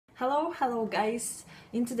Hello guys.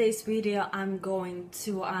 In today's video I'm going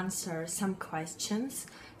to answer some questions,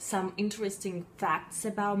 some interesting facts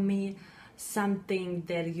about me, something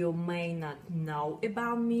that you may not know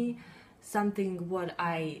about me, something what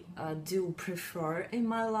I do prefer in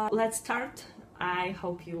my life. Let's start. I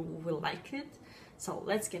hope you will like it. So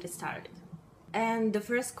let's get it started. And the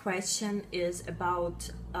first question is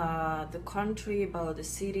about the country, about the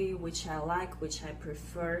city, which I like, which I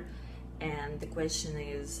prefer. And the question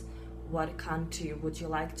is, what country would you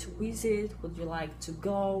like to visit? Would you like to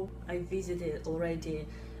go? I visited already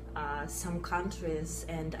some countries,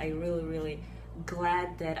 and I really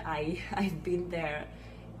glad that I've been there,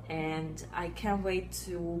 and I can't wait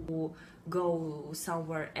to go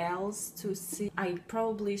somewhere else to see. I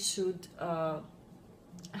probably should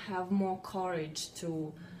have more courage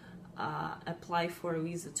to apply for a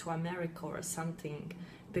visa to America or something,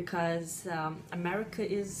 because America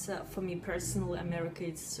is, for me personally, America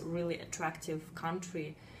is a really attractive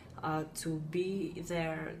country to be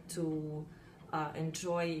there, to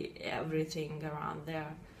enjoy everything around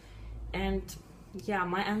there. And yeah,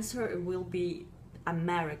 my answer will be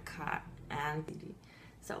America. And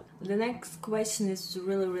so the next question is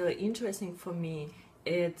really interesting for me.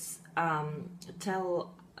 It's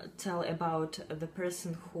tell about the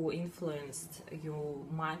person who influenced you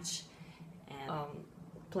much and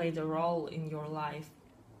played a role in your life.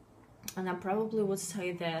 And I probably would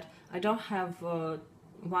say that I don't have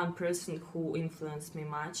one person who influenced me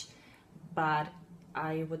much, but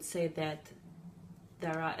I would say that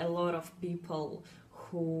there are a lot of people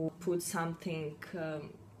who put something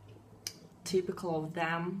typical of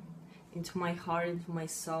them into my heart, into my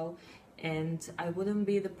soul, and I wouldn't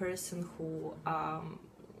be the person who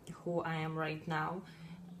I am right now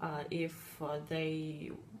if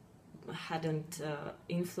they hadn't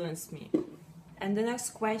influenced me. And the next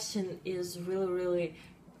question is really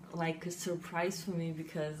like a surprise for me,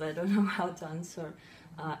 because I don't know how to answer.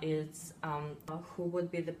 It's who would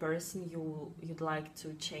be the person you'd like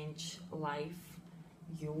to change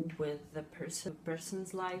you with the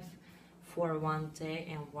person's life for one day,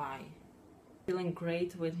 and why? Feeling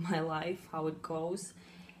great with my life, how it goes,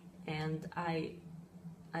 and I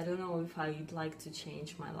don't know if I'd like to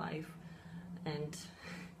change my life, and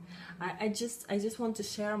I just want to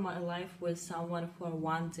share my life with someone for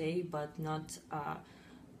one day, but not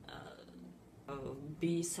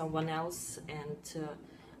be someone else and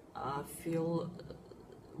feel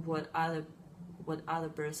what other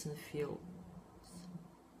person feel.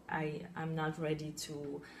 I'm not ready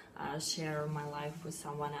to share my life with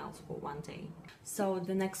someone else for one day. So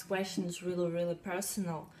the next question is really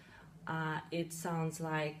personal. It sounds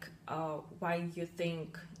like why you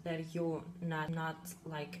think that you're not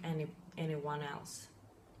like anyone else.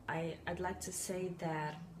 I'd like to say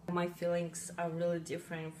that my feelings are really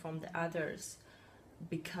different from the others,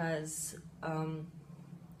 because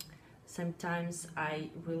sometimes I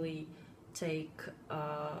really take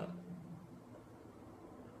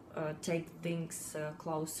things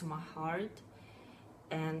close to my heart,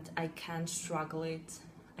 and I can't struggle it,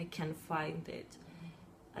 I can't find it.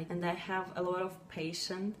 And I have a lot of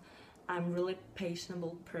patience. I'm really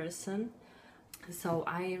patientable person, so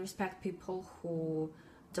I respect people who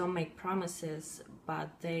don't make promises, but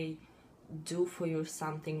they do for you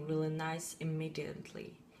something really nice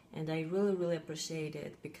immediately, and I really appreciate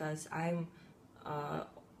it, because I'm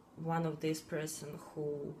one of these person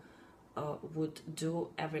who would do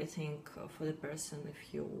everything for the person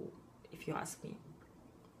if you ask me.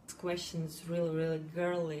 This question is really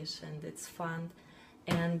girlish, and it's fun,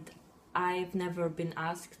 and I've never been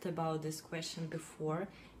asked about this question before.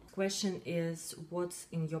 The question is, what's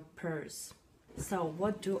in your purse? So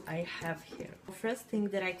what do I have here? The first thing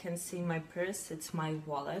that I can see in my purse, it's my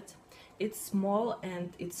wallet. It's small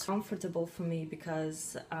and it's comfortable for me,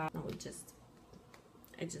 because I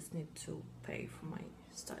just need to pay for my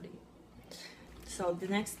study. So the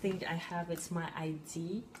next thing I have is my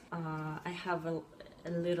ID. I have a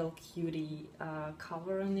little cutie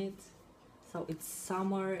cover on it. So it's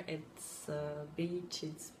summer, it's beach,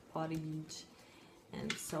 it's party beach,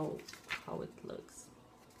 and so how it looks.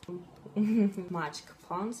 Much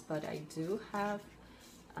coupons, but I do have,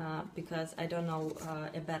 because I don't know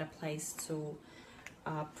a better place to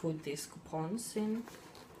put these coupons in.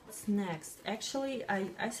 What's next? Actually,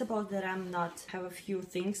 I suppose that I'm not have a few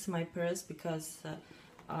things in my purse, because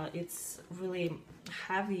it's really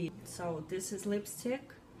heavy. So this is lipstick,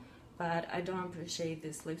 but I don't appreciate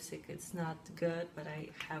this lipstick, it's not good, but I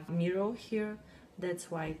have a mirror here, that's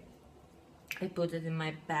why I put it in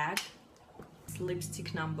my bag. It's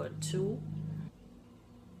lipstick number 2.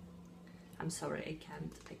 I'm sorry, I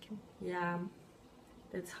can't. Yeah,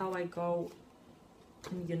 That's how I go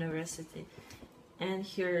in university. And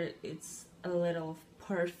here it's a little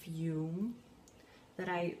perfume that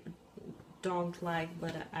I don't like,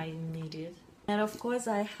 but I need it. And of course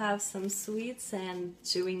I have some sweets and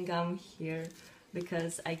chewing gum here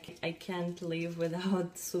because I can't live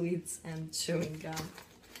without sweets and chewing gum.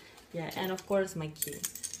 Yeah, and of course my key.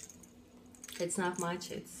 It's not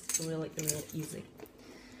much, it's really easy.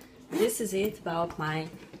 This is it about my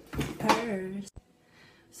purse.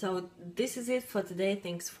 So this is it for today.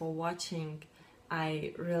 Thanks for watching.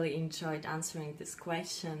 I really enjoyed answering these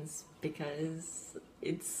questions because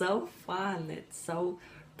it's so fun, it's so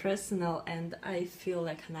personal, and I feel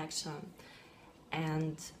a connection.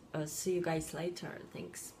 And see you guys later.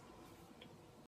 Thanks.